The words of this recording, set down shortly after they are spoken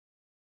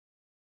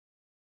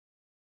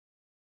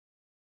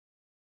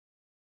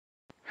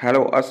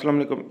Hello,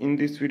 Assalamu alaikum. In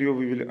this video,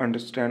 we will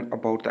understand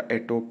about the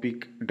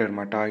atopic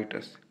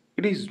dermatitis.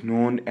 It is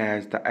known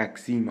as the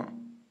eczema,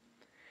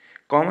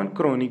 common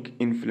chronic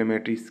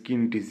inflammatory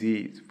skin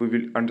disease. We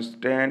will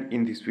understand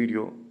in this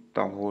video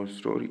the whole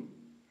story.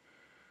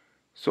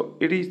 So,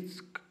 it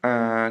is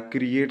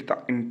create the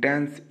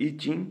intense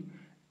itching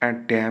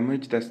and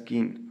damage the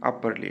skin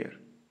upper layer,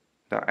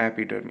 the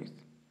epidermis.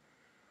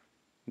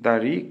 The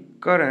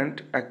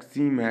recurrent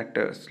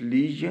eczematous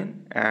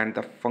lesion and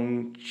the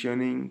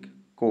functioning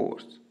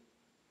course.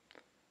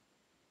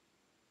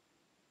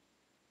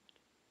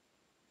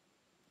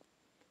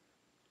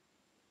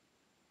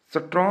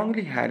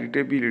 Strongly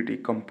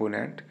heritability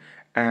component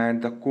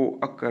and the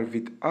co-occur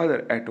with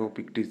other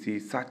atopic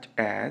disease such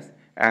as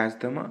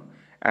asthma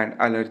and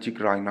allergic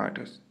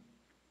rhinitis.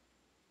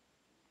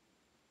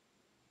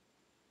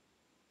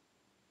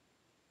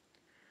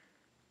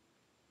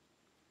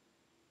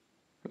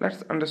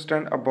 Let's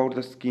understand about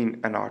the skin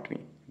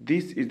anatomy.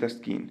 This is the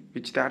skin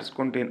which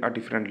contain a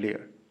different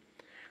layer.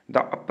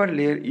 The upper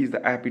layer is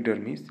the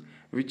epidermis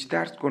which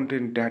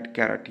contain that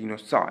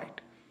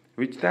keratinocyte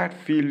which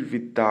filled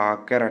with the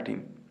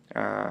keratin,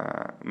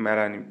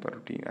 melanin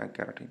protein and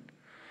keratin.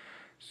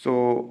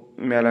 So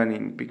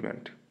melanin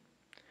pigment.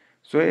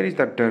 So here is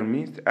the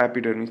dermis,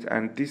 epidermis,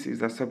 and this is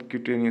the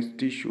subcutaneous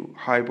tissue.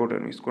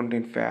 Hypodermis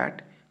contain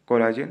fat,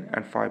 collagen,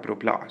 and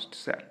fibroblast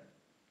cell.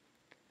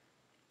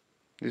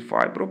 This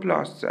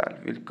fibroblast cell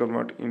will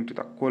convert into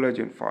the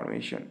collagen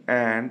formation,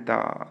 and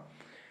the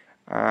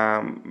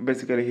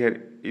basically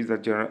here is the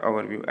general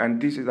overview. And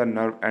this is the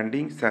nerve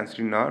ending,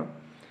 sensory nerve,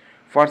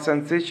 for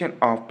sensation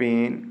of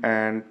pain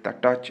and the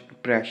touch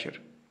pressure.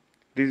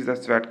 This is the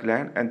sweat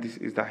gland, and this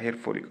is the hair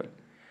follicle.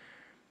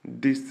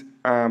 This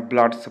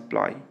blood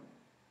supply,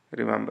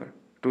 remember,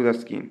 to the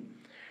skin.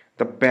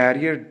 The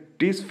barrier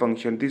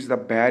dysfunction, this is the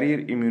barrier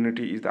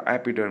immunity, is the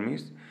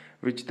epidermis,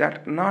 which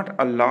not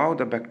allow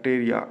the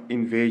bacteria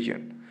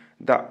invasion.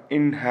 The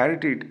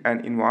inherited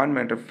and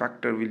environmental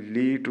factor will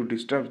lead to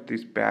disturb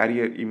this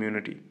barrier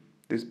immunity,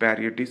 this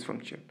barrier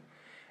dysfunction,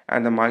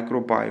 and the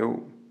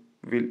microbiome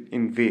will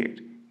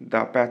invade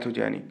the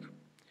pathogenic.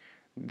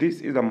 This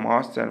is the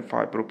mast cell,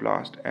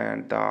 fibroblast,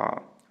 and the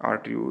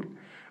arteriole,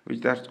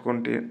 which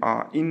contain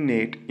a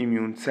innate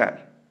immune cell.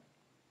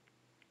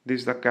 This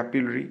is the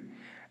capillary,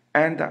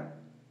 and the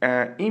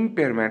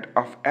impairment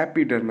of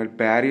epidermal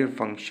barrier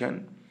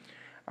function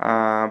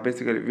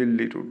basically will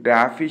lead to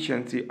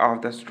deficiency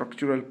of the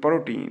structural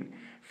protein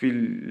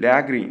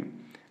filaggrin.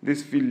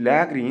 This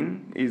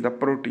filaggrin is the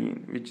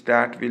protein which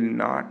will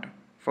not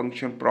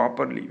function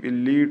properly, will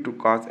lead to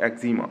cause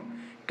eczema,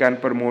 can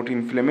promote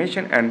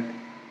inflammation and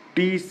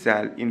T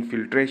cell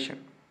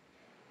infiltration.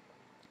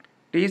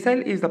 T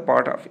cell is the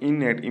part of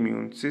innate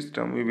immune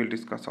system we will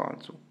discuss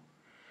also,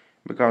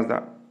 because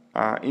the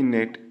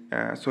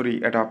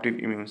adaptive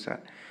immune cell.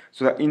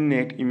 So the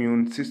innate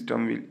immune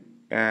system will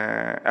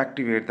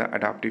activate the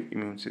adaptive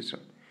immune system.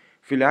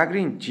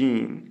 Filaggrin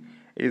gene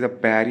is a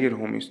barrier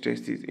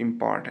homeostasis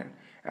important,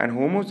 and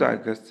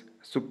homozygous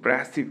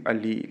suppressive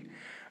allele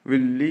will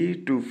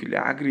lead to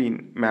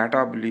filaggrin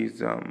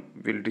metabolism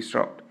will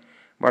disrupt.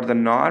 But the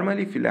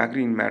normally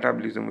filaggrin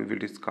metabolism we will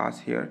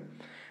discuss here.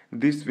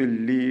 This will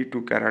lead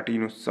to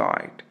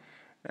keratinocyte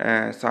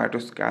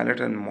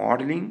cytoskeleton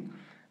modeling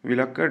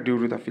will occur due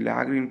to the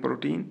filaggrin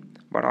protein,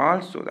 but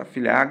also the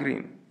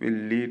filaggrin will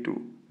lead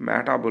to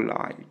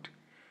metabolite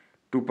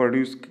to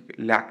produce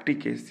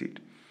lactic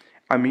acid,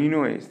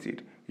 amino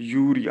acid,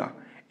 urea,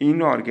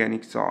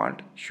 inorganic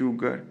salt,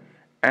 sugar,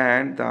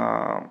 and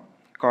the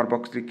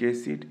carboxylic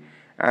acid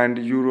and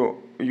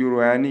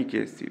uronic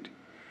acid,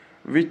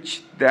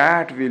 which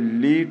will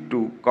lead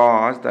to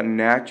cause the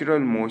natural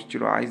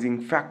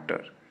moisturizing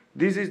factor.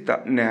 This is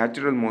the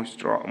natural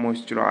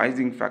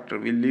moisturizing factor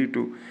will lead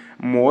to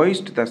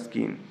moist the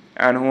skin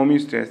and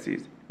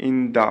homeostasis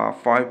in the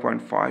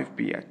 5.5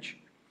 pH.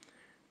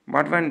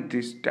 But when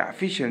this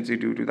deficiency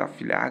due to the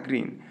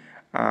filaggrin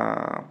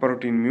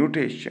protein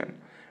mutation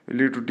will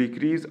lead to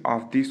decrease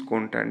of this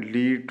content,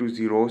 lead to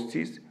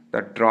xerosis,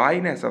 the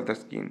dryness of the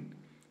skin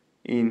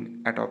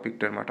in atopic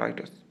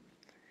dermatitis.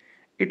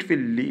 It will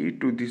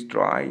lead to this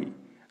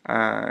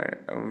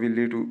will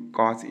lead to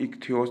cause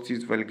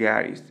ichthyosis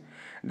vulgaris.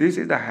 This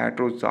is the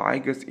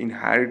heterozygous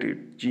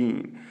inherited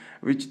gene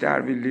which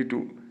will lead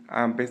to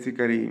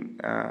basically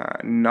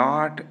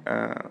not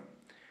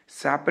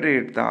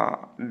separate the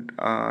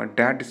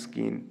dead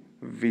skin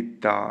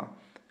with the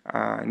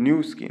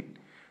new skin.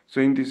 So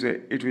in this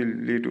way it will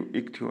lead to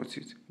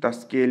ichthyosis, the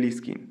scaly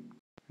skin.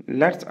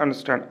 Let's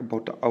understand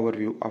about the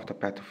overview of the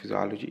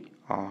pathophysiology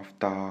of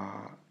the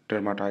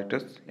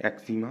dermatitis,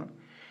 eczema.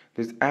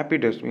 This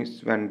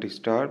epidermis, when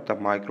disturbed, the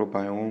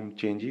microbiome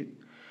changes,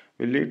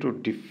 will lead to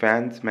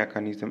defense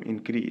mechanism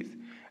increase,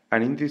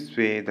 and in this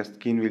way the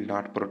skin will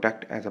not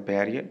protect as a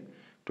barrier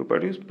to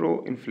produce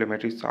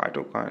pro-inflammatory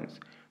cytokines,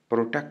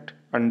 protect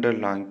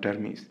underlying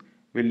dermis,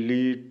 will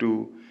lead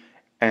to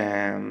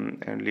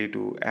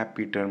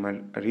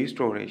epidermal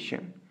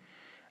restoration,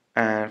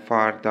 and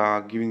for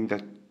the giving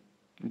the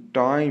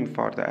time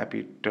for the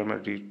epidermal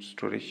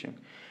restoration,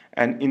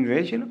 An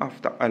invasion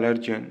of the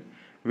allergen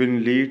will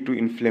lead to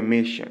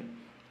inflammation,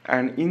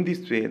 and in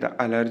this way the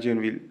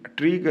allergen will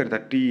trigger the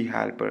T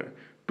helper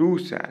 2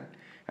 cell,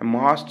 a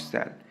mast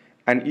cell,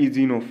 and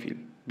eosinophil.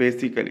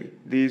 Basically,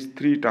 these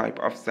three types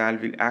of cell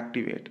will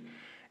activate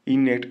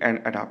innate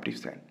and adaptive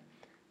cell.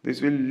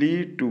 This will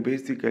lead to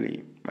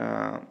basically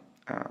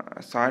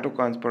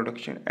cytokines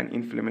production, and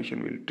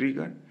inflammation will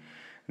trigger.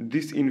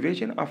 This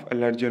invasion of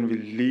allergen will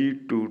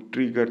lead to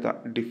trigger the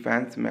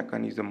defense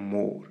mechanism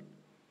more,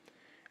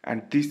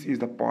 and this is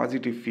the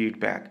positive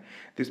feedback.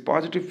 This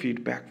positive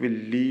feedback will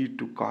lead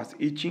to cause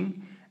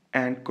itching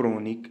and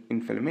chronic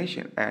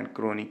inflammation and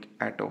chronic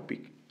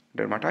atopic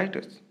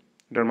dermatitis.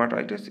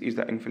 Dermatitis is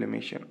the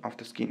inflammation of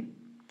the skin.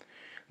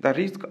 The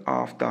risk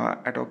of the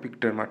atopic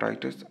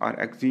dermatitis or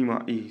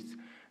eczema is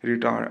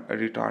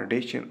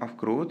retardation of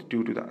growth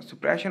due to the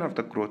suppression of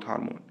the growth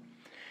hormone,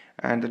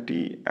 and the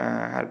T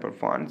helper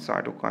 1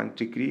 cytokines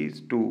decrease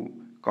to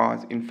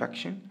cause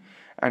infection,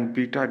 and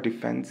beta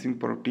defensive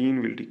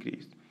protein will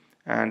decrease,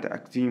 and the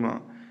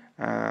eczema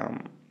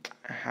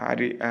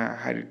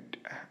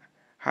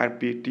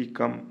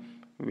herpeticum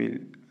will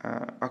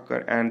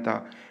occur, and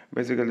the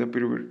basically the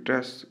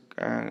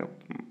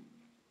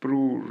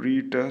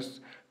pruritus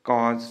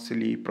cause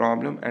sleep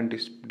problem and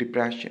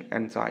depression,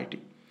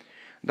 anxiety.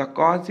 The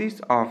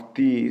causes of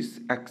these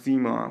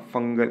eczema: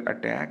 fungal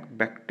attack,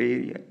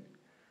 bacterial,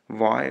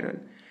 viral,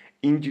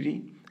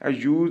 injury,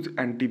 use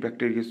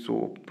antibacterial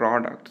soap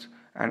products,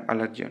 and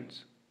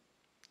allergens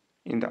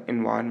in the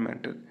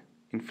environmental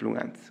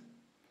influence.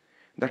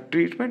 The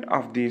treatment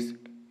of this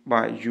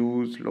by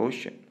use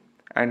lotion,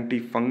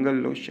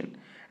 antifungal lotion,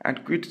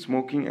 and quit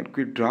smoking and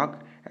quit drug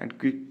and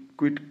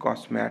quit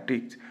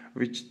cosmetics,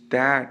 which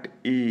that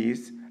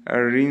is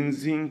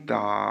rinsing the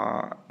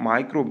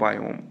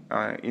microbiome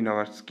in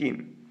our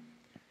skin.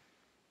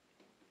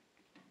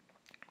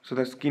 So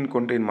the skin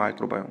contain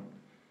microbiome.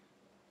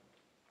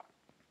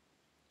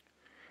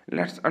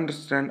 Let's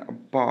understand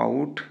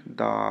about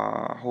the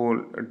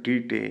whole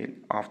detail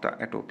of the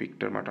atopic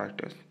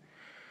dermatitis.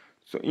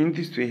 So in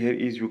this way here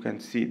is you can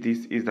see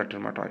this is the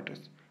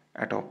dermatitis,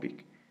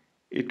 atopic.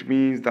 It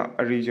means the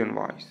region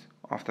wise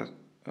of the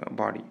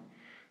body.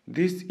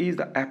 This is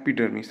the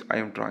epidermis I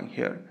am drawing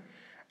here,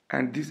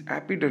 and this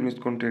epidermis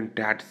contains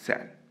dead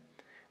cell.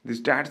 This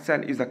dead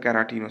cell is the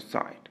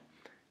keratinocyte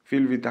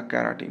filled with the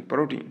keratin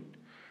protein,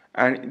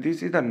 and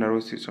this is the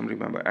nervous system,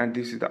 remember, and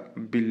this is the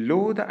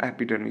below the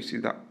epidermis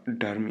is the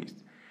dermis.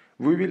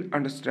 We will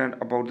understand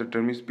about the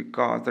dermis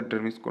because the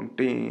dermis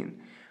contain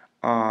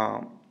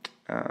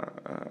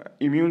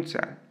immune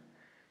cell.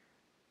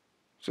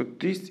 So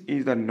this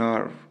is the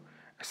nerve,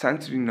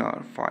 sensory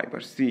nerve fiber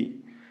C,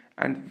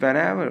 and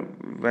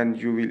when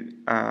you will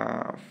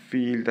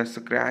feel the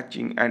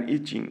scratching and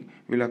itching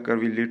will occur,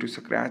 will lead to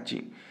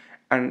scratching.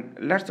 And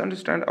let's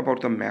understand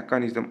about the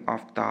mechanism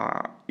of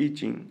the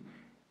itching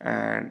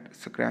and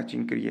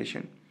scratching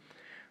creation.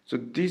 So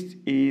this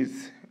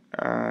is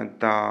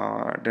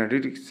the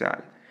dendritic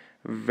cell.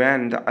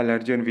 When the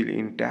allergen will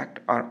intact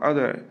or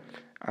other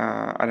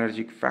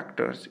allergic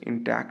factors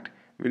intact,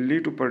 will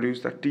lead to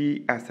produce the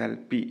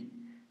TSLP.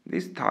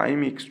 This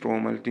thymic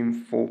stromal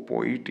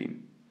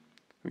lymphopoietin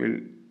will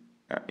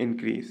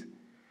increase,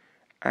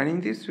 and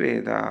in this way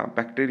the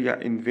bacteria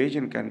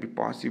invasion can be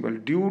possible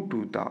due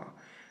to the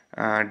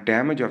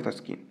damage of the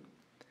skin.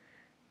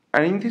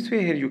 And in this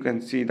way here you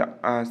can see the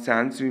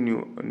sensory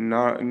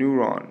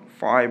neuron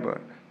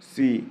fiber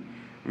C,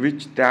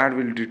 which that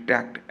will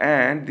detect,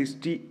 and this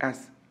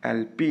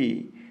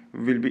TSLP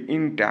will be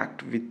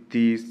intact with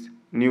this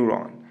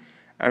neuron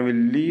and will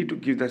lead to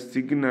give the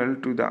signal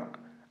to the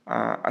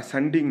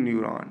ascending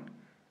neuron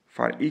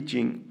for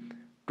itching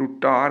to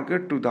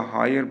target to the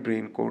higher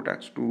brain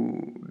cortex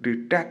to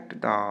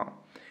detect the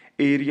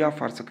area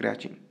for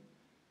scratching.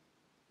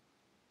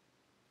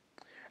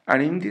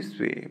 And in this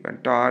way,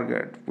 when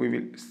target, we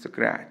will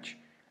scratch,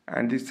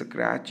 and this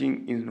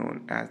scratching is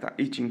known as the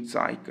itching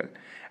cycle,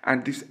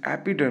 and this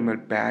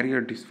epidermal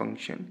barrier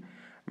dysfunction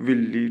will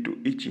lead to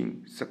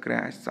itching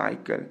scratch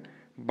cycle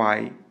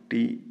by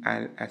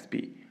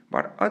TLSP.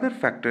 But other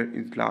factor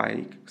is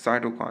like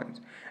cytokines,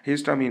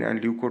 histamine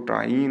and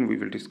leukotriene we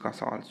will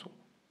discuss also.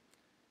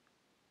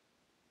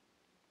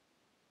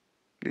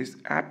 This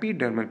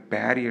epidermal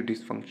barrier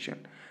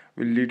dysfunction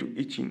will lead to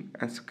itching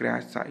and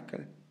scratch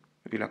cycle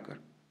will occur.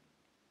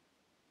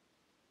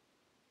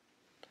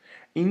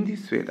 In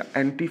this way, the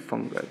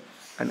antifungal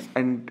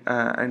and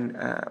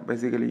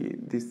basically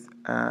this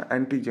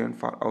antigen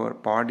for our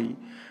body,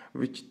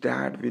 which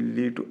that will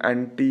lead to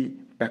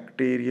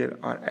antibacterial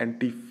or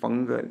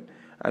antifungal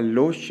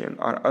lotion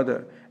or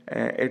other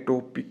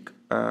atopic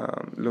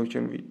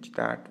lotion, which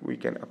that we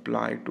can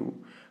apply to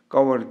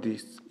cover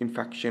this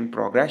infection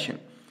progression.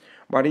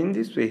 But in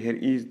this way here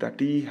is the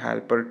T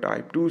helper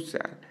type 2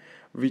 cell,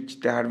 which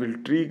that will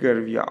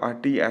trigger via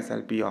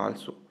TSLP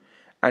also,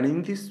 and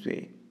in this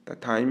way the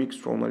thymic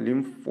stromal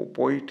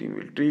lymphopoietin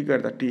will trigger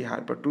the T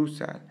helper 2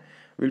 cell,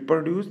 will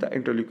produce the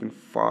interleukin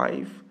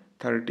 5,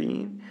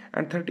 13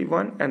 and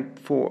 31 and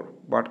 4,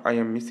 but I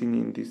am missing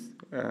in this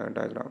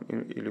diagram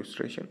in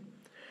illustration.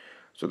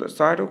 So the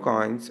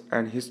cytokines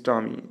and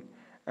histamine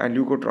and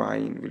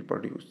leukotriene will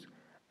produce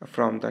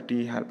from the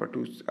T helper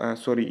to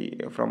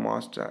from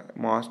mast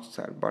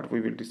cell, but we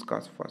will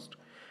discuss first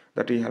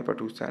the T helper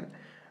 2 cell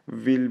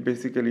will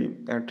basically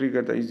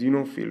trigger the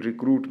eosinophil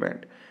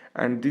recruitment,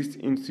 and this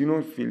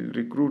eosinophil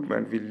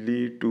recruitment will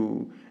lead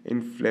to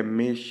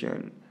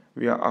inflammation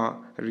via a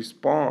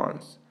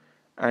response,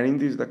 and in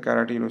this the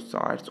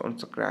keratinocytes on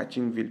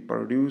scratching will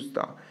produce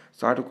the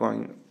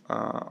cytokine,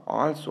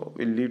 also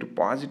will lead to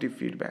positive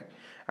feedback,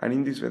 and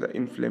in this way the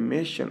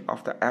inflammation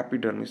of the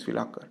epidermis will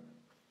occur.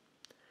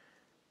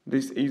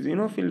 This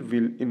eosinophil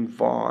will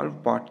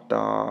involve, but the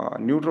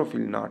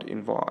neutrophil not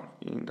involve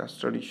in the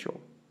study show.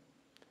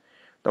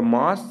 The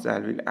mast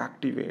cell will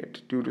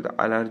activate due to the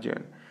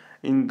allergen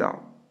in the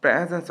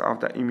presence of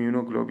the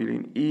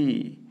immunoglobulin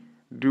E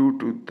due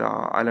to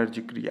the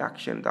allergic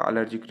reaction, the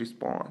allergic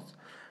response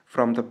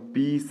from the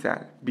B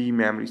cell, B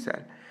memory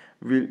cell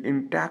will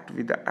interact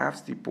with the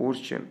Fc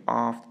portion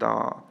of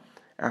the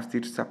Fc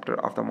receptor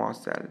of the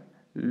mast cell,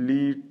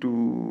 lead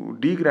to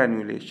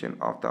degranulation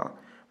of the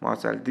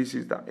mast cell. This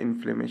is the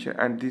inflammation,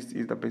 and this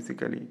is the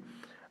basically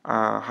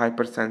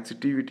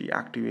hypersensitivity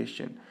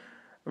activation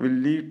will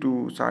lead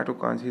to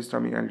cytokines,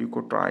 histamine and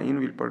leukotriene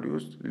will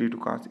produce, lead to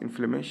cause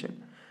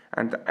inflammation,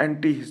 and the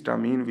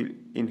antihistamine will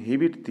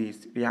inhibit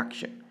this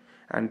reaction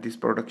and this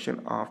production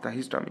of the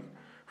histamine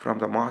from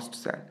the mast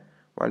cell,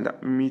 while the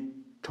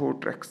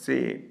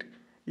methotrexate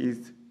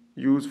is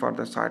used for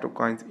the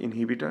cytokines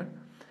inhibitor,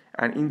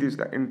 and in this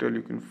the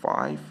interleukin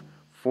 5,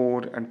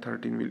 4 and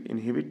 13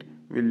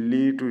 will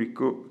lead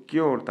to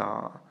cure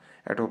the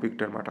atopic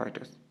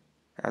dermatitis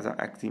as a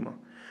eczema.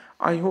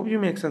 I hope you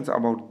make sense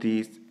about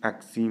this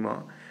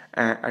eczema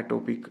and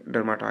atopic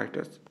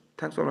dermatitis.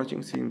 Thanks for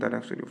watching. See you in the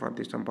next video. For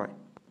this time,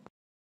 bye.